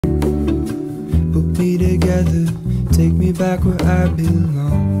together, take me back where I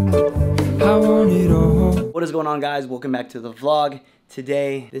belong. I want it all. What is going on, guys? Welcome back to the vlog.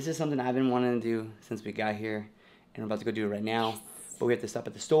 Today, this is something I've been wanting to do since we got here, and we're about to go do it right now. But we have to stop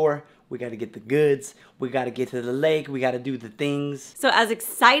at the store. We got to get the goods. We got to get to the lake. We got to do the things. So as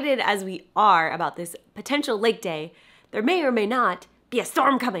excited as we are about this potential lake day, there may or may not be a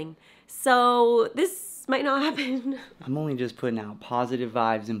storm coming. So this might not happen. I'm only just putting out positive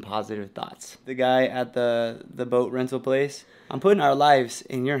vibes and positive thoughts. The guy at the boat rental place, I'm putting our lives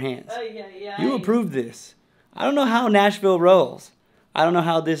in your hands. You approved this. I don't know how Nashville rolls. I don't know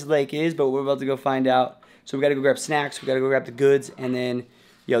how this lake is, but we're about to go find out. So we got to go grab snacks. We got to go grab the goods. And then,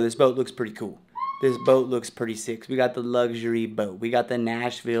 yo, this boat looks pretty cool. This boat looks pretty sick. We got the luxury boat. We got the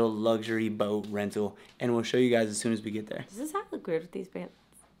Nashville luxury boat rental. And we'll show you guys as soon as we get there. Does this hat look weird with these pants?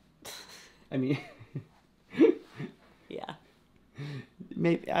 I mean... Yeah.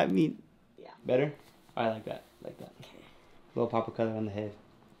 Maybe, I mean... Yeah. Better? I like that. Like that. Okay. Little pop of color on the head.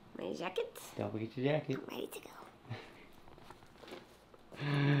 My jacket? Don't forget your jacket. I'm ready to go.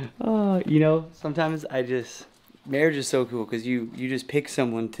 Oh, you know, sometimes marriage is so cool because you just pick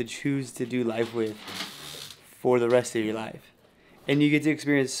someone to choose to do life with for the rest of your life. And you get to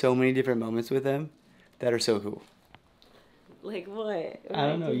experience so many different moments with them that are so cool. Like what? I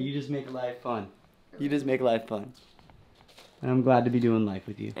don't know, you just make life fun. You just make life fun. And I'm glad to be doing life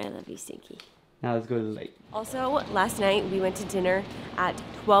with you. I love you, Stinky. Now let's go to the lake. Also, last night we went to dinner at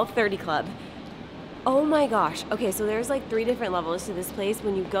 12:30 Club. Oh my gosh. Okay, so there's like 3 different levels to this place.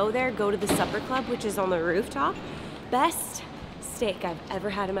 When you go there, go to the supper club, which is on the rooftop. Best steak I've ever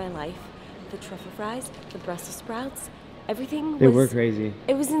had in my life. The truffle fries, the Brussels sprouts, everything was... They were crazy.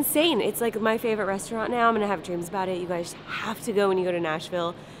 It was insane. It's like my favorite restaurant now. I'm gonna have dreams about it. You guys have to go when you go to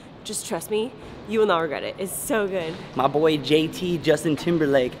Nashville. Just trust me, you will not regret it. It's so good. My boy JT, Justin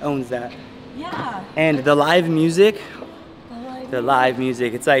Timberlake, owns that. Yeah. And the live music,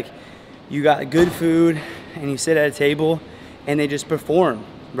 it's like you got good food and you sit at a table and they just perform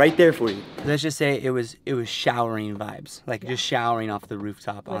right there for you. Let's just say it was showering vibes, like just showering off the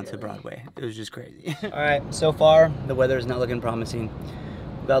rooftop onto Broadway. It was just crazy. All right, so far the weather is not looking promising.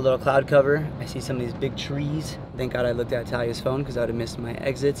 We got a little cloud cover. I see some of these big trees. Thank God I looked at Talia's phone because I would have missed my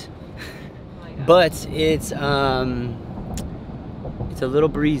exit. But it's a little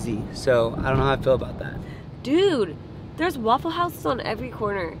breezy, so I don't know how I feel about that. Dude, there's Waffle Houses on every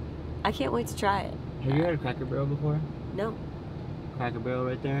corner. I can't wait to try it. Have you had a Cracker Barrel before? No. Cracker Barrel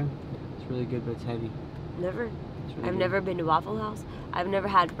right there. It's really good, but it's heavy. Never. Really I've never been to Waffle House. I've never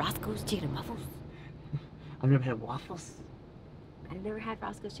had Roscoe's Chicken and Waffles. I've never had waffles. I've never had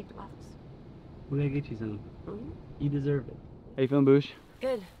Roscoe's Chicken and Waffles. We gotta get you some. Mm-hmm. You deserve it. How you feeling, Boosh?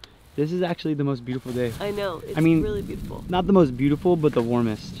 Good. This is actually the most beautiful day. I know. It's really beautiful. Not the most beautiful, but the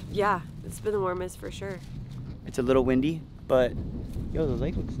warmest. Yeah, it's been the warmest for sure. It's a little windy, but yo, the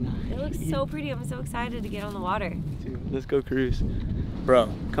lake looks nice. It looks so pretty. I'm so excited to get on the water. Dude, let's go cruise. Bro,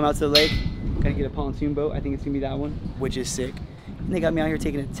 come out to the lake. Gotta get a pontoon boat. I think it's gonna be that one, which is sick. And they got me out here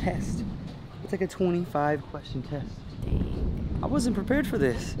taking a test. It's like a 25-question test. Dang. I wasn't prepared for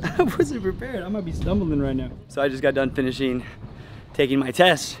this. I wasn't prepared. I might be stumbling right now. So I just got done finishing taking my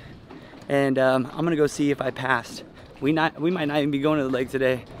test. And I'm gonna go see if I passed. We might not even be going to the lake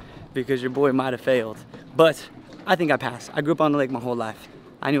today because your boy might have failed. But I think I passed. I grew up on the lake my whole life.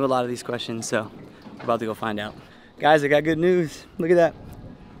 I knew a lot of these questions, so we're about to go find out. Guys, I got good news. Look at that.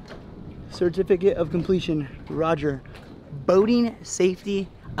 Certificate of completion, Roger. Boating safety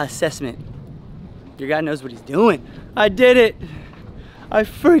assessment. Your guy knows what he's doing. I did it. I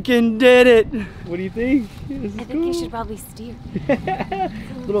freaking did it. What do you think? I think you should probably steer.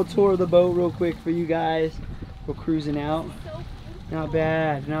 Little tour of the boat real quick for you guys. We're cruising out. Not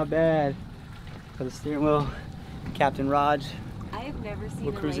bad, not bad. Got the steering wheel. Captain Raj. I have never seen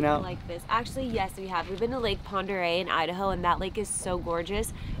a cruising lake out. like this. Actually, yes, we have. We've been to Lake Pend Oreille in Idaho, and that lake is so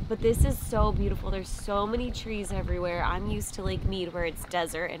gorgeous. But this is so beautiful. There's so many trees everywhere. I'm used to Lake Mead where it's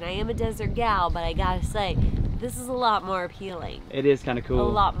desert, and I am a desert gal, but I gotta say, this is a lot more appealing. It is kind of cool. A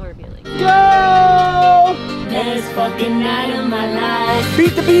lot more appealing. Go! Best fucking night of my life.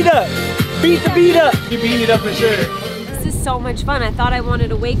 Beat the beat up! Beat the beat up! You're beating it up for sure. This is so much fun. I thought I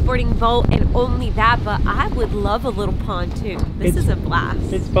wanted a wakeboarding boat and only that, but I would love a little pontoon. This is a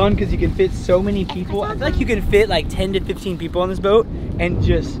blast. It's fun because you can fit so many people. I feel like you can fit like 10 to 15 people on this boat and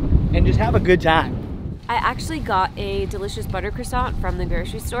just have a good time. I actually got a delicious butter croissant from the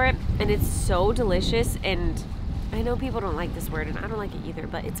grocery store, and it's so delicious, and I know people don't like this word, and I don't like it either,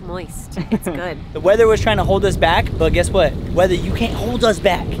 but it's moist. It's good. The weather was trying to hold us back, but guess what? Weather, you can't hold us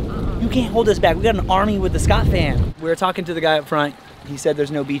back. You can't hold us back. We got an army with the Scott fam. We were talking to the guy up front. He said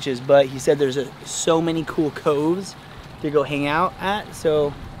there's no beaches, but he said there's so many cool coves to go hang out at.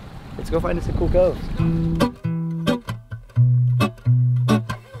 So let's go find us a cool cove.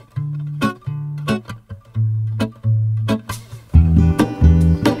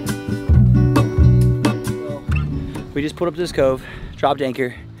 We just pulled up to this cove, dropped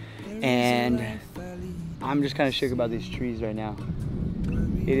anchor, and I'm just kind of shook about these trees right now.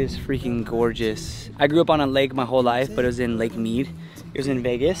 It is freaking gorgeous. I grew up on a lake my whole life, but it was in Lake Mead. It was in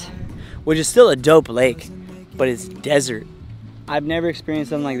Vegas, which is still a dope lake, but it's desert. I've never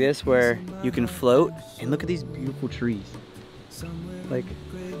experienced something like this where you can float, and look at these beautiful trees. Like,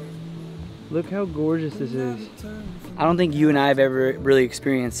 look how gorgeous this is. I don't think you and I have ever really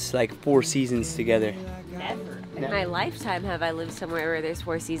experienced like 4 seasons together. Never. In my lifetime have I lived somewhere where there's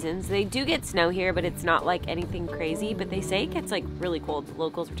 4 seasons. They do get snow here, but it's not like anything crazy, but they say it gets like really cold. The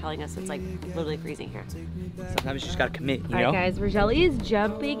locals were telling us it's like literally freezing here. Sometimes you just gotta commit, you know? Alright guys, Rogelli is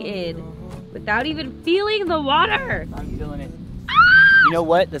jumping in without even feeling the water. I'm feeling it. You know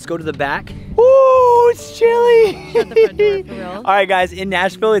what? Let's go to the back. Ooh, it's chilly. Shut the front door for real. Alright guys, in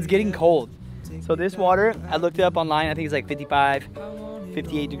Nashville it's getting cold. So this water, I looked it up online, I think it's like 55,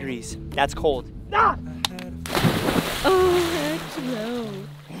 58 degrees. That's cold. Ah! Oh, heck no.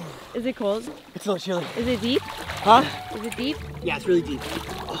 Is it cold? It's a little chilly. Is it deep? Huh? Is it deep? Yeah, it's really deep.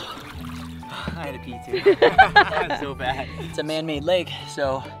 Oh. I had to pee too. I'm so bad. It's a man-made lake,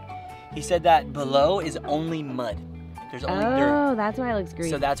 so he said that below is only mud. There's only dirt. Oh, that's why it looks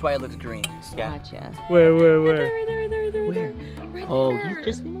green. So that's why it looks green. Yeah. Gotcha. Where? Where? Oh, he's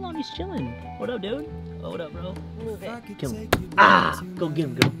just leave him alone. He's chilling. What up, dude? Oh, what up, bro? Move it. Kill him. Ah! Go get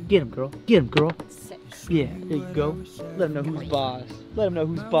him, girl. Get him, girl. Get him, girl. Sick. Yeah, there you go. Let him know who's boss. Let him know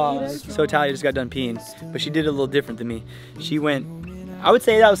who's boss. So Talia just got done peeing, but she did it a little different than me. She went, I would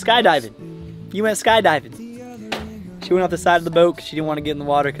say that was skydiving. You went skydiving. She went off the side of the boat because she didn't want to get in the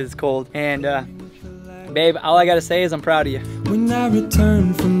water because it's cold. And babe, all I gotta say is I'm proud of you. When I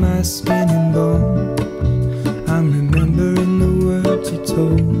return from my skin and bone, I'm remembering the words you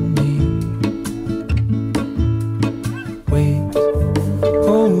told me. Wait,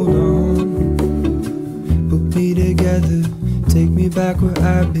 hold on, put me together, take me back where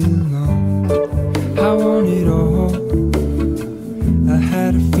I belong. I want it all. I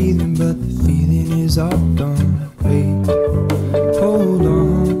had a feeling, but the feeling is all gone. Wait, hold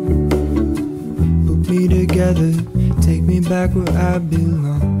on, put me together, take me back where I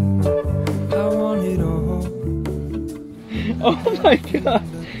belong. I want it all. Oh my god,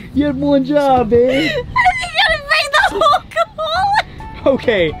 you had one job, babe.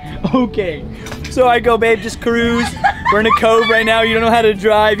 Okay. So I go, babe, just cruise. We're in a cove right now. You don't know how to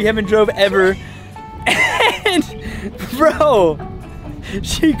drive. You haven't drove ever. And bro,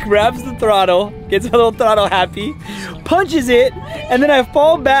 she grabs the throttle, gets a little throttle happy, punches it, and then I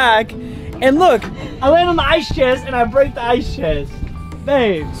fall back. And look, I land on the ice chest and I break the ice chest.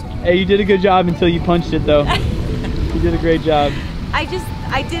 Babe, hey, you did a good job until you punched it though. You did a great job. I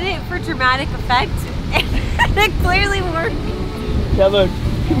did it for dramatic effect, and it clearly worked. Yeah, look,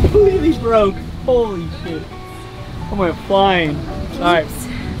 completely broke. Holy shit. I went flying. All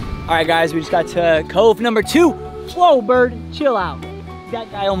right, guys, we just got to cove number 2. Whoa, bird, chill out. That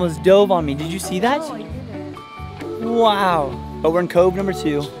guy almost dove on me. Did you see that? Oh, I didn't. Wow. But we're in cove number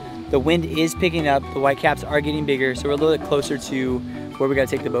 2. The wind is picking up. The whitecaps are getting bigger, so we're a little bit closer to where we gotta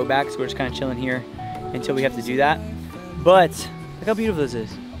take the boat back. So we're just kind of chilling here until we have to do that. But look how beautiful this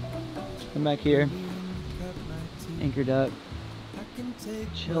is. Come back here, anchored up,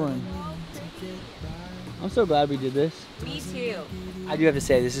 chilling. I'm so glad we did this. Me too. I do have to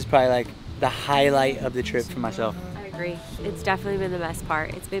say, this is probably like the highlight of the trip for myself. I agree. It's definitely been the best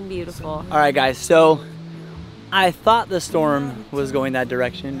part. It's been beautiful. All right, guys, so I thought the storm was going that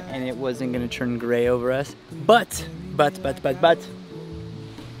direction and it wasn't gonna turn gray over us, but,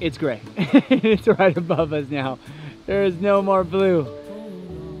 it's gray. It's right above us now. There is no more blue.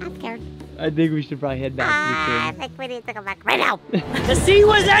 I'm scared. I think we should probably head back to the I think we need to go back right now. The sea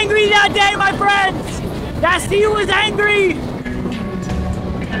was angry that day, my friends! That sea was angry!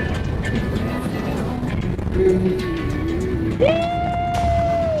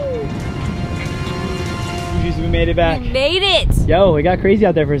 We made it back. We made it! Yo, it got crazy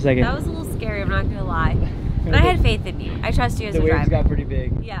out there for a second. That was a little scary, I'm not gonna lie. But I had faith in you. I trust you as a driver. The waves got pretty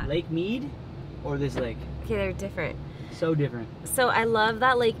big. Yeah. Lake Mead or this lake? Okay, they're different. So different. So I love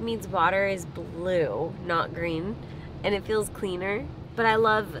that Lake Mead's water is blue, not green, and it feels cleaner. But I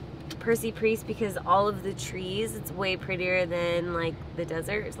love Percy Priest because all of the trees, it's way prettier than like the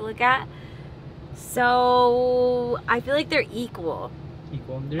desert to look at. So I feel like they're equal.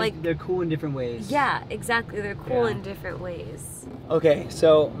 equal. Like, They're cool in different ways. Yeah, exactly. They're cool Yeah. in different ways. Okay,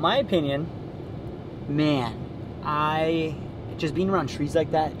 so my opinion, man, just being around trees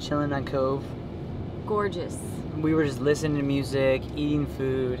like that, chilling on Cove. Gorgeous. We were just listening to music, eating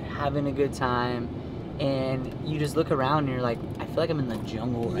food, having a good time, and you just look around and you're like, I feel like I'm in the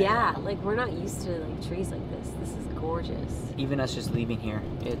jungle right Yeah, now. like we're not used to like trees like this. This is gorgeous. Even us just leaving here,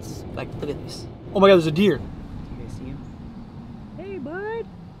 it's like, look at this. Oh my God, there's a deer. Do you guys see him? Hey, bud.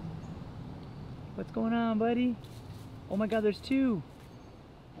 What's going on, buddy? Oh my God, there's two.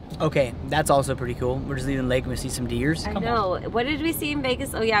 Okay, that's also pretty cool. We're just leaving the lake and we see some deers. I Come know. on. What did we see in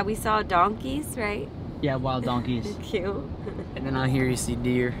Vegas? Oh yeah, we saw donkeys, right? Yeah, wild donkeys. Cute. And then out here you see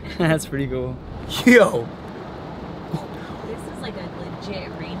deer. That's pretty cool. Yo! This is like a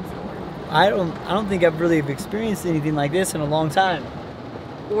legit rainstorm. I don't think I've really experienced anything like this in a long time.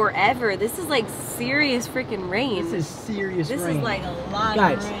 Or ever. This is like serious freaking rain. This is serious This rain. is like a lot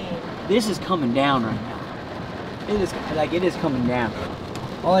Guys, of rain. this is coming down right now. It is coming down.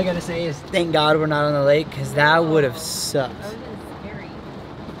 All I gotta say is thank God we're not on the lake, because that would have sucked. That was scary.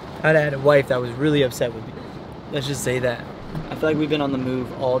 I'd had a wife that was really upset with me. Let's just say that. I feel like we've been on the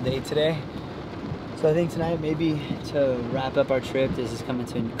move all day today. So I think tonight, maybe to wrap up our trip, this is coming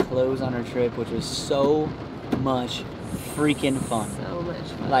to a close on our trip, which was so much freaking fun. So much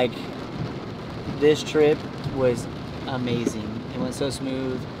fun. Like, this trip was amazing. It went so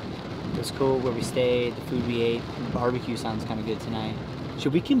smooth. It was cool where we stayed, the food we ate. Barbecue sounds kind of good tonight.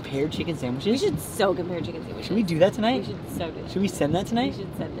 Should we compare chicken sandwiches? We should so compare chicken sandwiches. Should we do that tonight? We should so do it. Should we send that tonight? We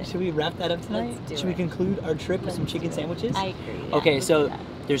should send it. Should we wrap that up tonight? Let's do Should we it. conclude our trip with some chicken sandwiches? I agree. Yeah, Okay, let's so do that.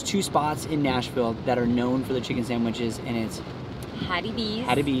 there's two spots in Nashville that are known for the chicken sandwiches, and it's Hattie B's.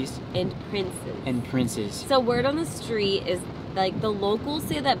 Hattie B's And Prince's. and Prince's. So word on the street is like the locals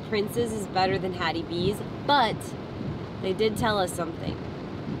say that Prince's is better than Hattie B's, but they did tell us something.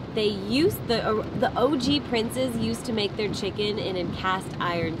 They used the OG Prince's used to make their chicken in a cast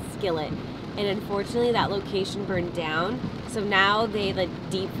iron skillet, and unfortunately that location burned down. So now they like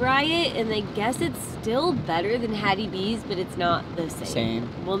deep fry it, and they guess it's still better than Hattie B's, but it's not the same.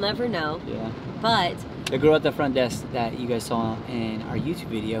 Same. We'll never know. Yeah. But The girl at the front desk that you guys saw in our YouTube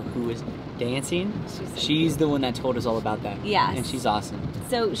video who was dancing, she's the one that told us all about that. Yes. And she's awesome.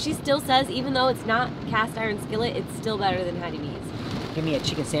 so she still says even though it's not cast iron skillet, it's still better than Hattie B's. Give me a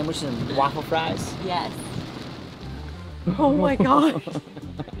chicken sandwich and waffle fries. Yes. Oh my gosh.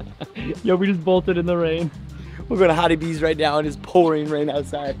 Yo, we just bolted in the rain. We're going to Hattie B's right now and it's pouring rain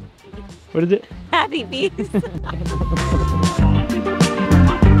outside. What is it? Hattie B's.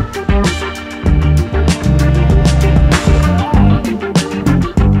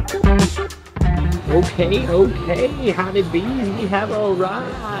 Okay, Hattie B's, we have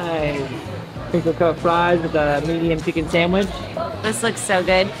arrived. Crinkle cut fries with a medium chicken sandwich. This looks so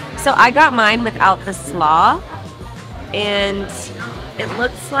good. So I got mine without the slaw, and it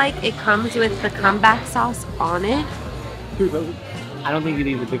looks like it comes with the comeback sauce on it. I don't think you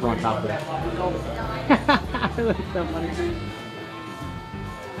need the pickle on top of that. It looks so funny.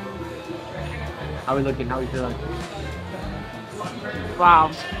 How are we looking? How are we feeling?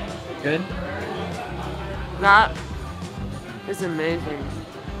 Wow, Good? that is amazing.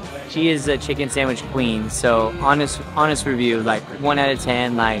 She is a chicken sandwich queen, so honest review, like 1 out of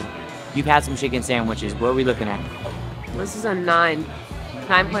 10, like you've had some chicken sandwiches. What are we looking at? This is a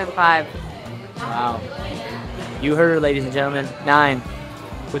 9.5. Wow. You heard her, ladies and gentlemen. 9.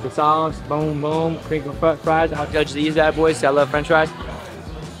 With the sauce, boom, boom, crinkle cut fries. I'll judge these bad boys. I love French fries.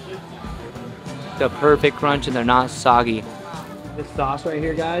 The perfect crunch, and they're not soggy. This sauce right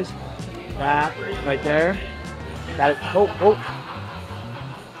here, guys. That right there. That is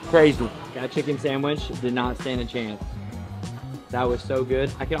crazy. That chicken sandwich did not stand a chance. That was so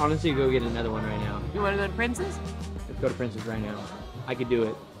good. I can honestly go get another one right now. You want to go to Prince's? Let's go to Prince's right now. I could do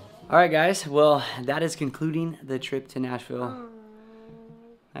it. All right, guys. Well, that is concluding the trip to Nashville.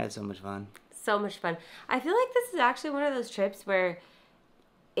 I had so much fun. So much fun. I feel like this is actually one of those trips where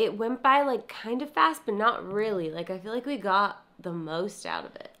it went by like kind of fast, but not really. Like I feel like we got the most out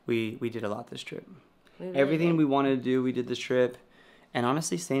of it. We did a lot this trip. We really Everything did. we wanted to do, we did this trip. And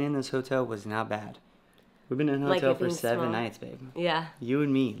honestly, staying in this hotel was not bad. We've been in a Like hotel it for being 7 small. nights, babe. Yeah. You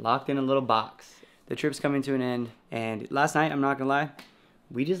and me, locked in a little box. The trip's coming to an end. And last night, I'm not going to lie,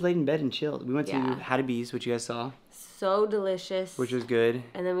 we just laid in bed and chilled. We went to Yeah. Hattie B's, which you guys saw, So delicious. which was good.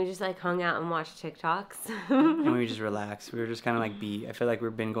 And then we just like hung out and watched TikToks. And we just relaxed. We were just kind of like I feel like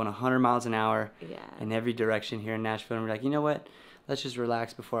we've been going 100 miles an hour Yeah. in every direction here in Nashville. And we're like, you know what? let's just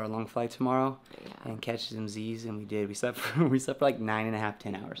relax before our long flight tomorrow and catch some Z's, and we did. We slept for, like 9.5,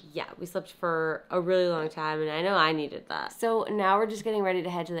 10 hours. Yeah, we slept for a really long time, and I know I needed that. So now we're just getting ready to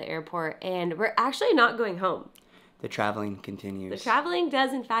head to the airport, and we're actually not going home. The traveling continues. The traveling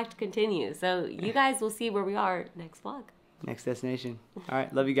does in fact continue, so you guys will see where we are next vlog. Next destination. All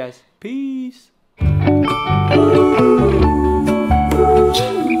right, love you guys. Peace.